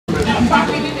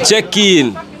Check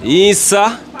in. Yes,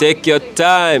 sir. Take your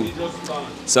time.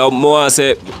 So, more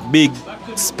say big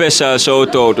special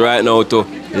shout out right now to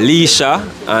Lisha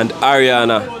and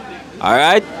Ariana.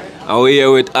 Alright? And we're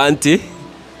here with Auntie.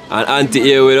 And Auntie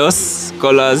here with us,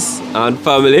 Colors and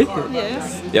family.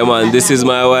 Yes. Yeah, man. This is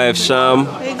my wife, Sham.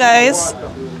 Hey, guys.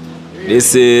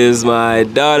 This is my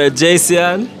daughter,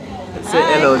 Jason. Say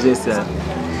hello, Jason.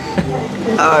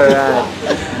 Alright.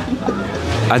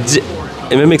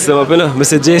 Let me mix them up, you know?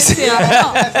 Mr. Jason.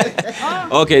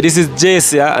 Okay, this is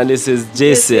Jason and this is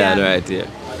Jason right here.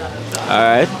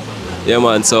 Alright? Yeah,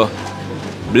 man. So,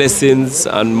 blessings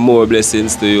and more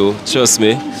blessings to you. Trust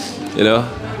me. You know,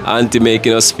 Auntie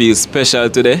making us feel special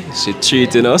today. She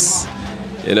treating us.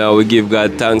 You know, we give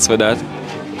God thanks for that.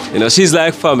 You know, she's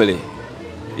like family.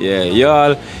 Yeah,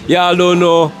 y'all don't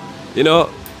know, you know,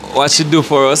 what she do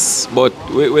for us, but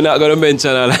we're not gonna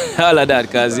mention all of that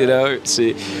because, you know,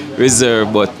 she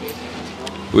reserved, but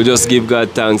we just give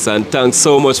God thanks and thanks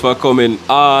so much for coming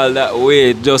all that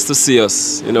way just to see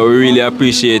us. You know, we really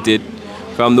appreciate it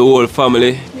from the whole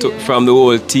family, from the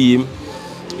whole team,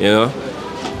 you know.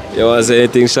 You want to say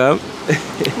anything, Sham?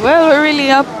 Well, we really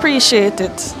appreciate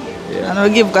it. Yeah. And we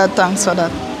give God thanks for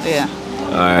that. Yeah.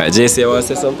 Alright, JC, you want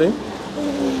to say something?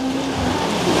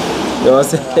 You want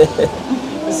to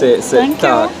say? say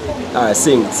talk. Alright,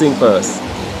 sing for us.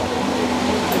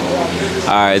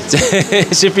 Alright,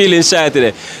 she feeling shy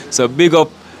today. So big up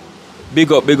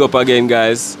again,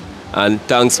 guys. And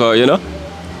thanks for, you know,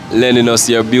 lending us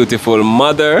your beautiful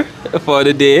mother for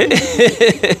the day.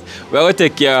 We're going to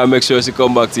take care and make sure she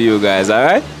come back to you guys,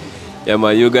 alright? Yeah,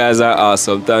 man, you guys are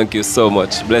awesome. Thank you so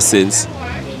much. Blessings.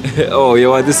 Oh, you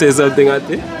want to say something,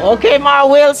 Auntie? Okay, Ma,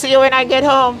 we'll see you when I get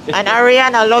home. And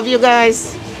Ariana, love you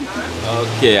guys.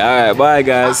 Okay, alright, bye,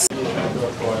 guys.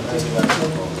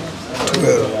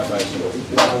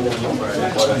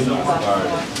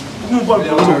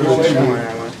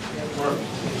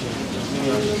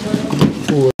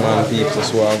 Man, people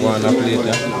swag on up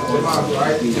later.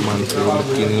 The man feel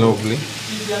looking lovely.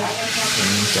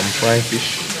 And some fried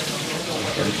fish.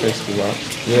 From festival.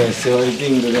 Yeah, so what do you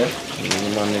think of that?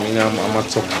 Man, I'm a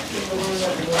top.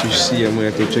 Fish see I'm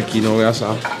going to check in over here.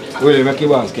 Well, make you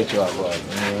want to sketch you up, boy.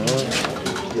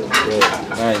 Yeah.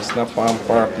 Nice, snap and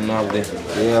park now there.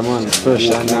 Yeah, man, fresh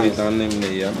and nice. And them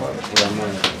there, yeah, man. Yeah,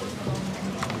 man.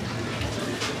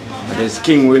 There's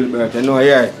King Wilbert, you know,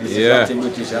 yeah. This is something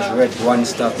British has read one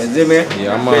stop, you see me?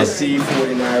 Yeah, man. Best seafood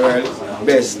in the world,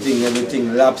 best thing,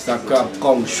 everything, lobster, crab,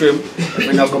 conch, shrimp. If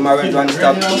you not come and read one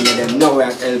stop, you get them nowhere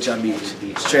at Hellshire Beach.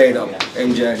 Straight up,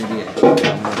 enjoy the day.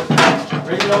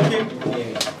 Ready now, King?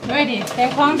 Ready,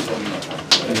 take on.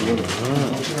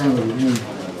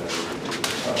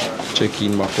 Check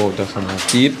in back out of some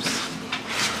tips.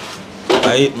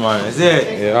 I eat, man, is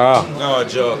it? Yeah. No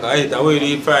joke. I eat. I will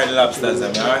eat fried lobsters, you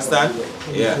understand?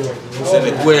 Yeah. Send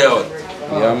it way out.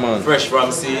 Yeah, man. Fresh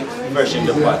from sea, fresh in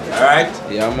the pot, alright?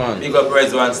 Yeah, man. Big up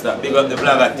Res One Stop, big up the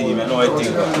vlogger team, you know what I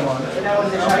think.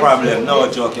 No problem, no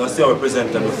joke. You see how we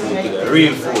present the food today.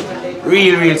 Real food.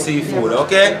 Real seafood,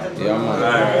 okay? Yeah, man.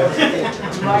 Alright.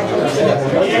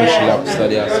 Fresh lobster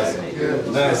there.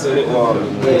 Nice, so it warm.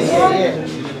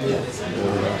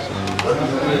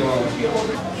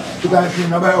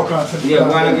 Yeah,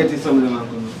 why not get you some of them, man?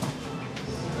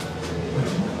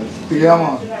 Yeah,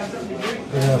 man.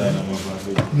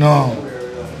 No.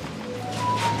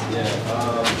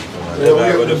 Yeah,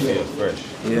 I would have feel fresh.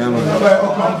 Yeah, man.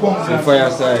 Some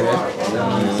fireside, eh?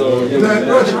 So,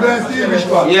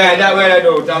 yeah, that way I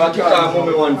do. I'm going to kick off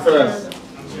mommy one first.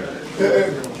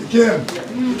 Kim,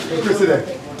 Chris today.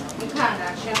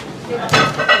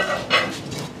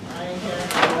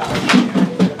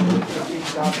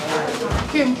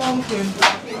 Kim, pumpkin.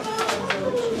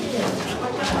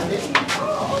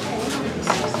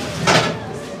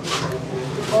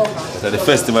 So the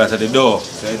festival is at the door.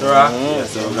 So it's right? Yeah,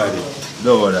 so we got it.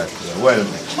 Door that. Yeah, well.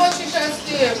 But you should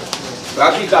stay. I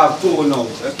kick off two now.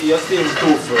 You're staying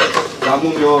two first. I'm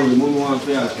mommy hungry. Mommy wants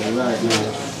to right now.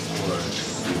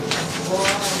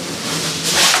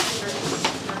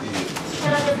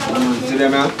 See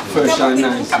them, man? Fresh and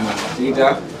nice, man. See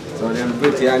that? So them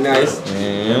pretty and nice.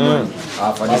 Yeah, man.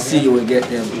 After the sea, we get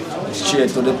them straight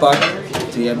to the pot,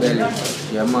 to your belly.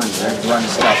 Yeah, man. That's one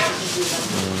stop.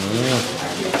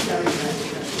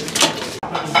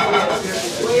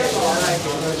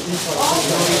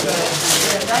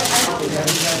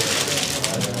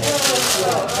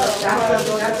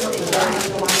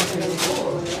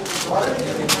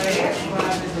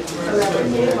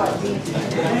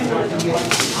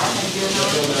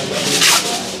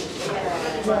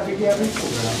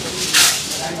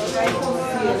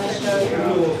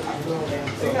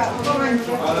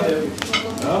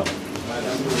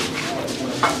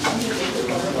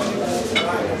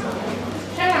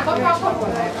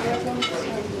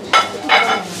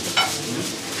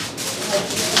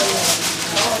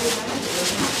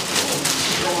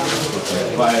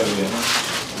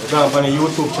 Down on the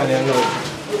YouTube channel.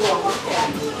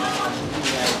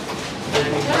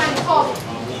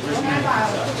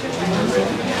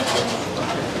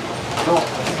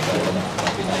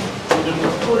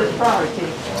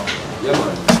 Yeah,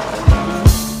 man.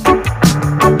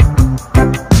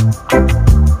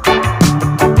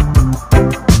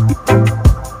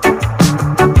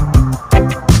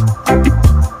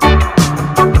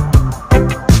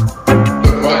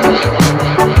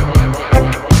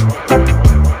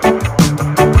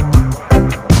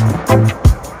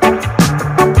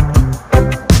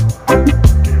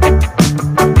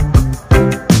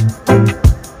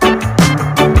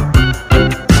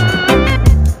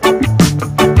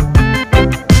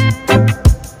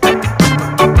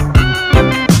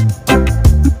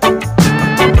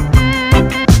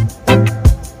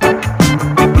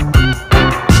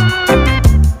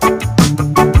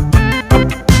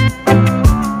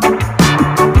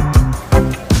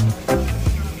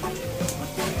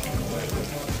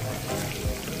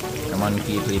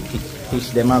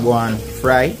 Fish them are going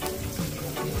fry.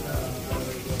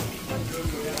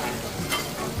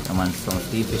 Come on, some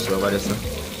sea fish over there, so.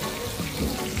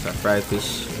 It's a fried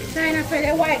fish. Trying to feel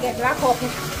the white get black up.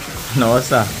 No,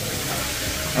 sir.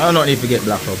 I don't need to get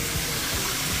black up.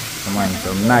 Come on,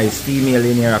 some nice female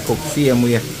in here cook same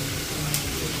way.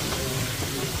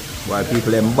 While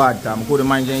people them bad, I'm good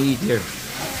man can eat here.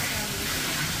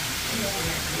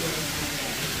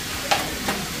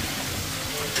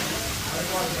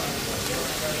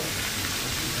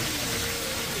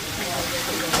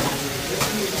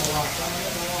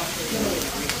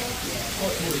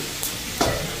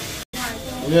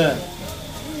 Yeah.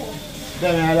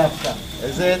 Then I left that.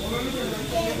 Is it?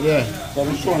 Yeah. So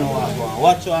we show you what I go on.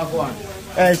 Watch what I go on.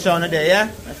 Hellshire there, yeah?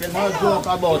 I said no joke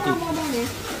about it.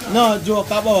 No joke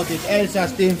about it. Hellshire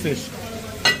steam fish.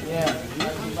 Yeah.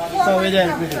 So we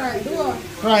there with it.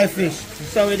 Fry fish.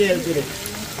 So we there with it.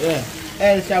 Yeah.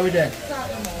 Hellshire with it.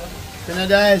 So now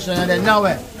the Hellshire there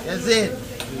nowhere. You see it?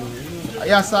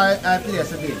 Yes, I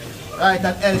place again. Right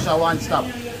at Hellshire one stop.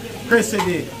 Chrissy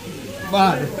D.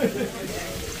 Bad.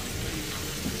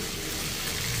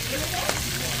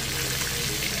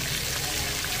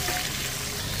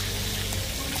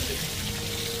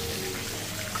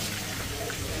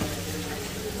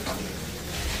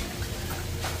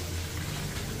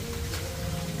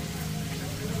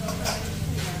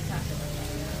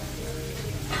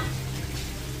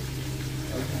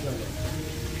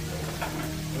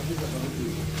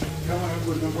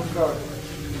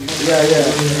 Yeah, yeah.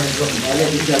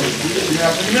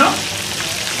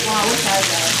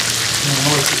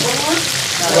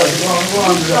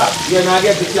 Yeah, now I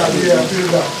get the job. Yeah, fill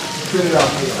it up. Fill it up.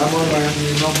 I'm on my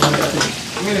number.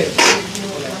 Minute.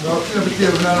 No, fill the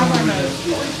table now.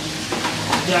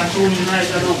 Yeah, show me right.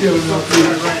 I don't feel it.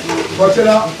 Watch it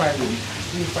out.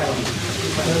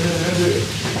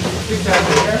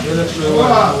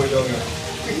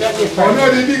 Oh no,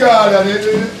 the bigger than it.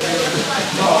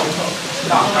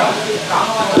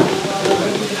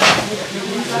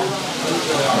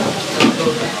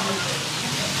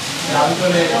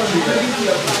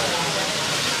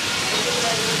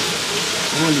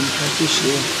 Holy fish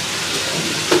here.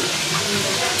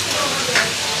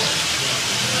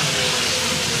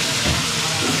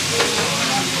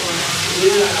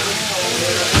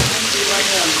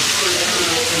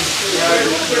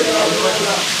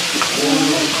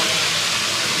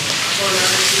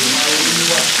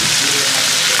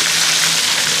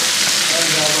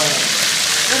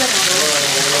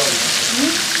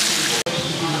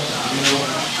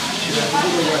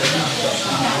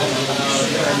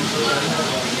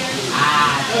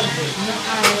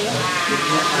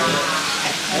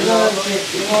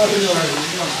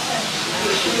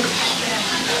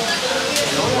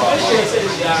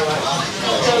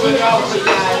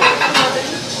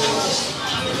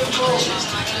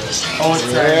 Oh, it's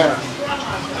there.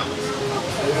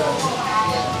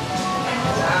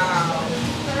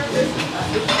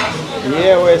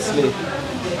 Yeah, Wesley.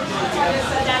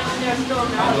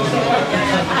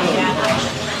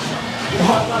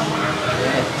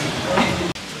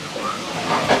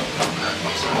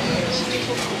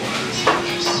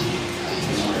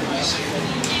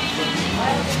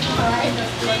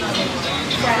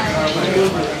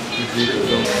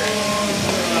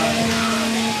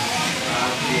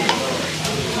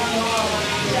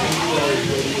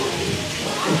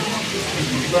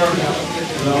 It's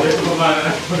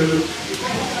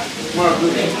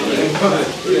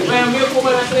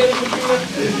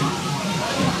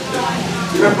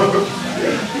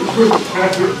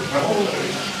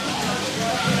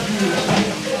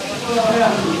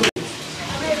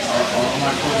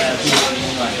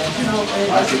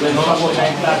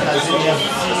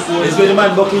when the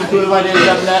man booking to over there,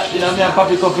 you know, me and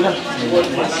Papi Coffee. The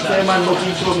man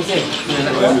booking to me say.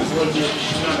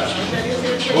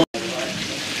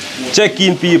 Check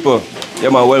in, people.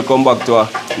 Yeah, man, welcome back to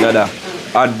another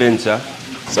adventure.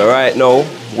 So right now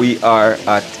we are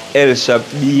at Hellshire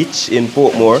Beach in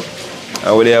Portmore,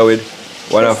 and we're there with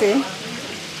one of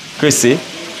Chrissy.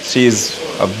 She's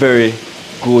a very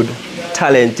good,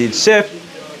 talented chef.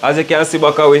 As you can see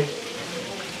back away,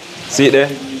 see it there,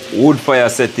 wood fire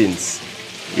settings.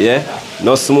 Yeah,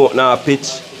 no smoke, no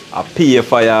pitch, a pay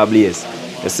fire blaze.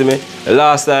 You see me? The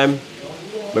last time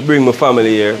I bring my family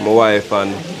here, my wife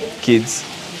and kids,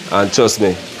 and trust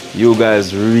me, you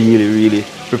guys really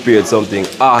prepared something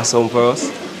awesome for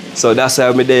us. So that's why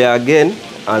I'm there again,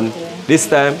 and this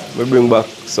time we bring back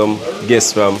some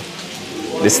guests from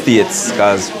the States,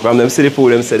 because from them see the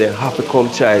food, them say they have to come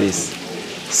try this.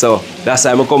 So that's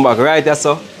why I come back right there,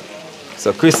 so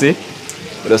Chrissy,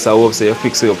 I just hope so you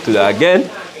fix it up to that again.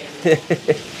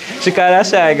 She kind of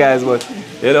shy, guys, but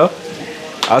you know,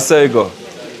 I saw you go.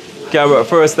 Camera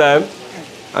first time,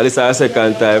 and this is our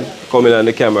second time coming on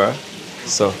the camera.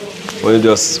 So when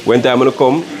time I'm gonna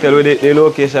come, tell me the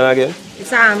location again.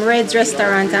 It's Red's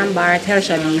Restaurant and Bar at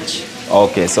Hellshire Beach.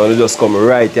 Okay, so you just come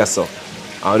right here, so.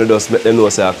 And you just let them know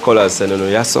say colors and you know,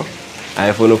 yes, so. And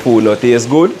if the food not taste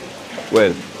good,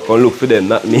 well, come look for them,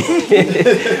 not me.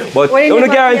 But you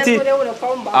don't guarantee.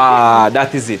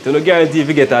 That is it. You don't guarantee if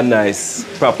you get a nice,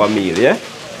 proper meal, yeah?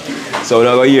 So we're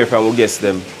not going to hear from who gets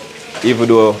them, even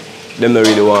though them don't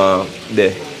really want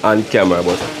the on camera,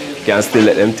 but you can still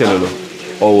let them tell you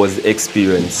how was the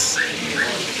experience,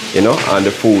 you know, and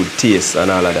the food, taste, and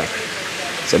all of that.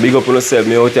 So big up on yourself,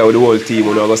 me out here with the whole team,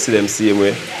 we're not going to see them same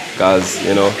way, because,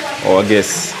 you know, our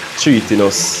guests treating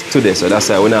us today, so that's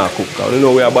why we're not cook. I don't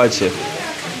know we are bad chef,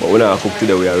 but we're not cook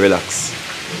today, we are relaxed.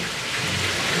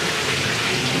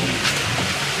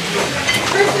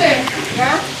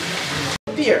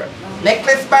 Pier.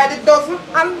 Necklace by the dozen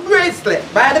and bracelet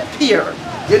by the pier.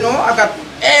 You know, I got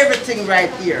everything right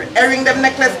here. Earring them,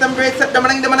 necklace, them bracelet, them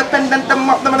ring, them on the pendant, them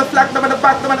up, them on the flag, them on the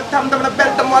back, them on the thumb, them on the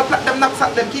belt, them all flat, them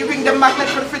knapsack, them key ring, them magnet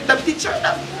for the fit, them t-shirt,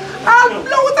 them all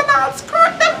blouse and all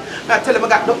skirt, them. I tell them I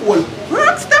got the whole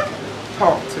works, them.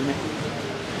 Talk to me.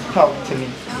 Talk to me.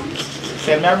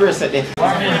 Say my bracelet there.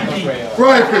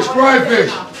 Fried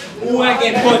fish. Who I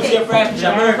get put to your fried fish?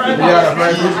 Yeah, the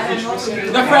fried fish.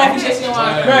 The fried fish is you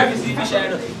want. Fried fish, the fish I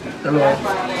know. Hello.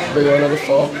 Bring another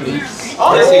fork, please.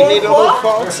 Oh, you say need another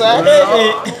fork, sir?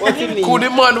 What you need? Could the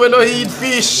man when I eat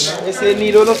fish? You say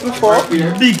need another fork?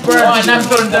 Big fried fish.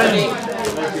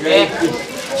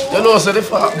 You know, say the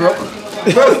fork, bro.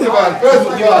 Festival.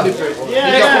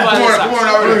 Yeah. Come on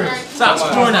already. Stop,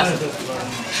 come on now.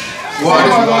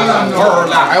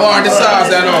 I want the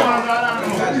sauce, you know.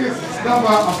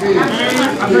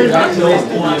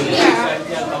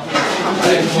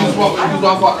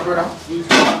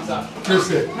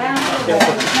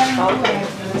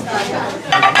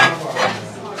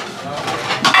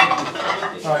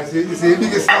 Alright, so you see the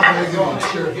biggest stuff in the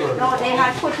game. No, they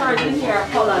had put her in here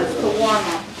colors to warm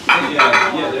up.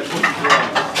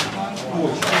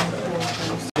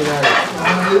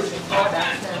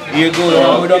 You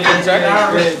go we don't contract.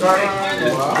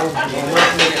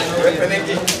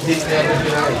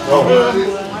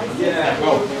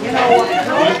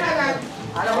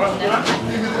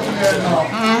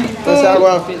 That's how I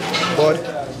want to feel, boy.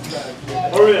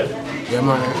 Yeah,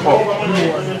 man.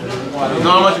 You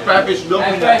know how much fried fish do?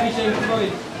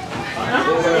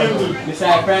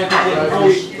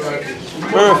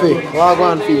 Murphy, what I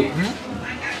want to feel?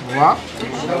 What?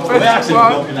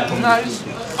 Nice.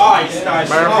 Ice.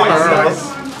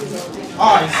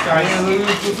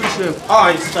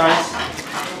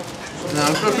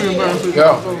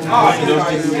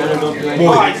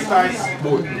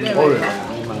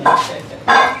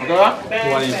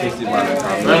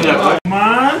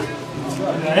 Man,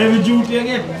 every duty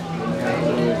again.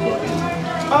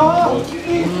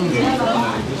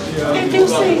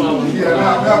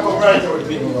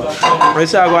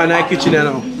 Let's go in the kitchen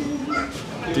now.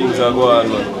 Things are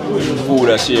going on, food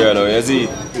are sharing now, you see?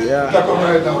 Yeah.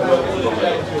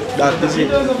 That is it.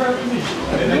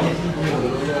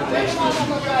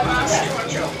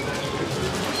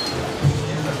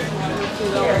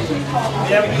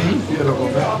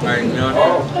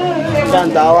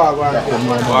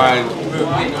 Alright,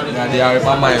 Yeah, they are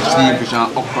my mind steam fish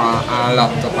and okra and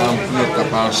laptop and plate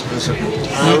up and stuff.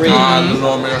 And no,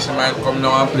 I just might come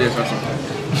down and play or something.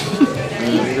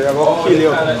 They're going to kill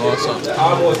you. No, sir.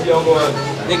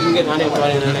 They can get on it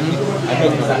running and I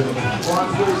think that.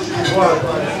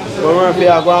 But Murphy, I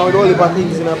go on with all the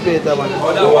things in a plate, man.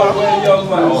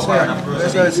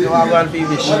 Let's see how I go on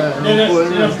fish.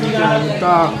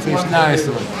 Dark fish, nice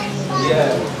one.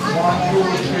 Yeah.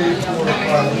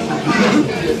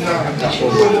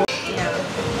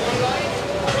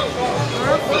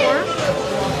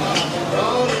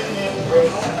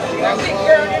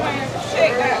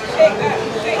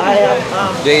 I have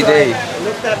JD.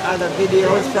 looked at other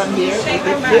videos from here.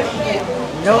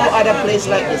 No other place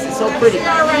like this. It's so pretty.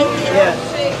 Yeah.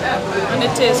 And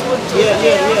it tastes good too.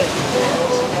 Yeah.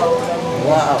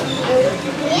 Wow.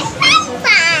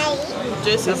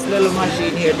 Just This little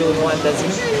machine here doing wonders. I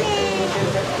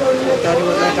thought it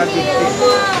was like a big thing.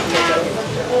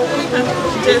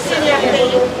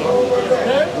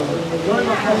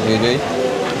 JD.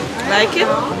 like it?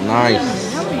 Nice.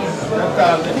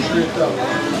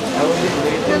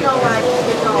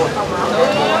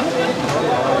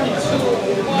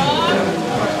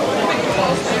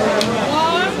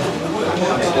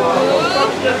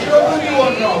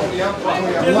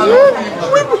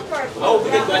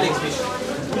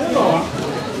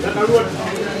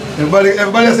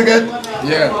 Everybody else again?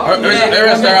 Yeah. The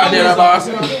restaurant there, boss.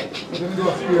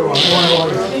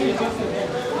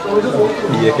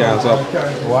 You can't stop.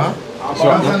 What?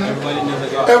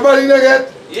 Everybody again?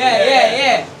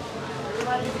 Yeah.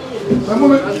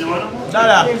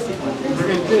 Dada.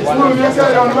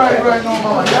 Right now,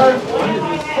 mama.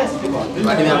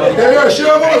 Yeah,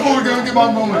 sure, I'm food. Give me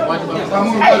one moment. I'm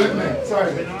moving me.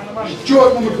 Sorry. Sure,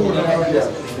 I'm moving food.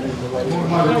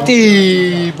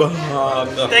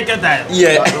 Take your time.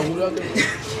 Yeah.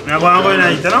 I'm going to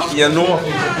eat, no? You know.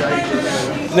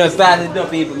 No, start it up,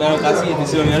 people. Man, I can see it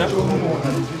soon, you know.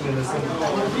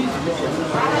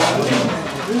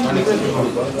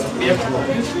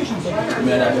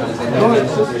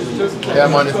 Yeah,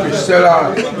 man, the fish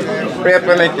seller.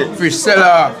 Peppermint fish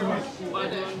seller.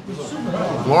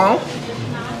 Wow.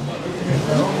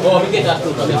 Oh, we get that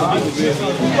too.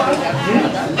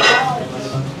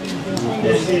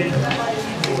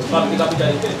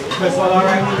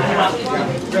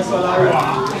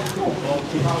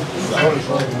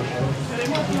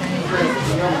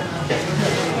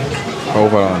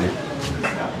 Over on it.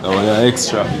 Oh, yeah,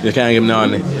 extra. You can't give me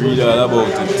none. Read all about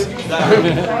it.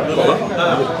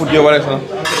 Put your wallet on.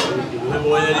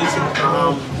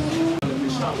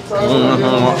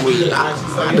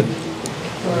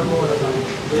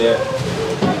 Yeah.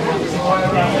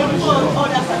 Oh,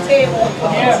 that's a table.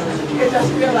 Yeah. You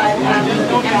just realize that.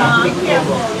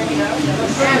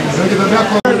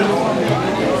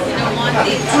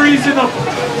 Freezing up.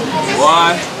 Why?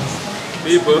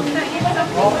 People,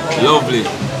 lovely,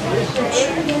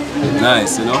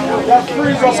 nice, you know. So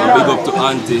big up to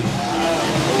Auntie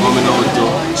coming out to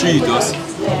treat us.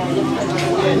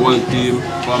 Whole team,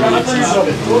 family.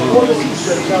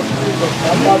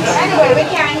 Anyway, we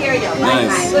can't hear you.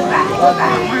 Nice.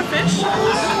 Goodbye. More fish?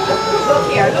 Look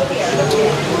here.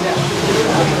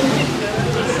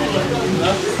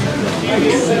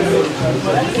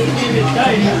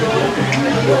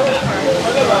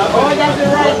 Oh, that's the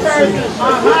right person.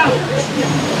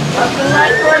 That's the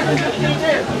right person to see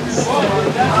this.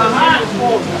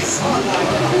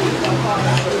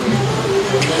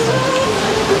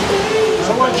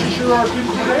 How much is your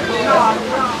today?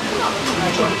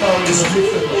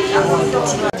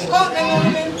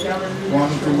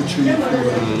 One, two, three, four,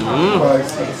 5,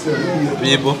 6, 7, 8,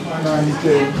 People. 9,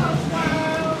 10.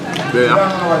 Yeah.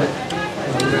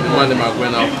 Man, them are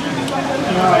going out.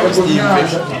 Steam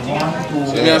fish.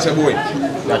 See me as a boy. 6,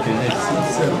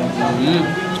 7,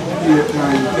 8,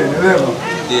 9, 10, 11.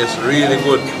 Tastes really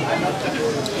good.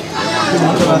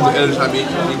 Come to Hellshire Beach,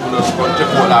 people just come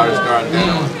check out our restaurant.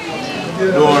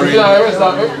 Don't really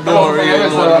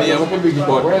know the name,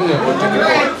 but check it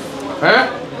out. Huh?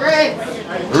 Red.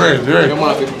 Come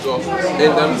on, people. So,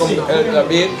 then come to Hellshire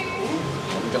Beach,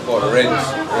 check out the Red's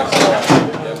restaurant.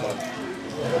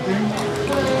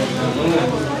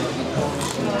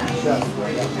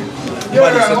 Yeah,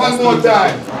 one more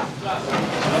time.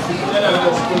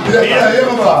 Yeah,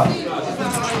 remember.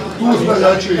 2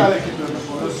 special trees.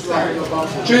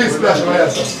 3 splash by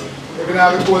yourself. You can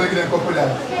have a cold again and cup of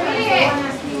that.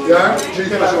 Yeah? 3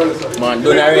 splash by yourself. Man,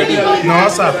 done already? No,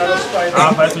 sir.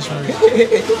 Half a fish for me.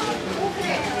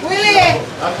 Willie!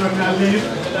 That's when I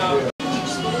leave.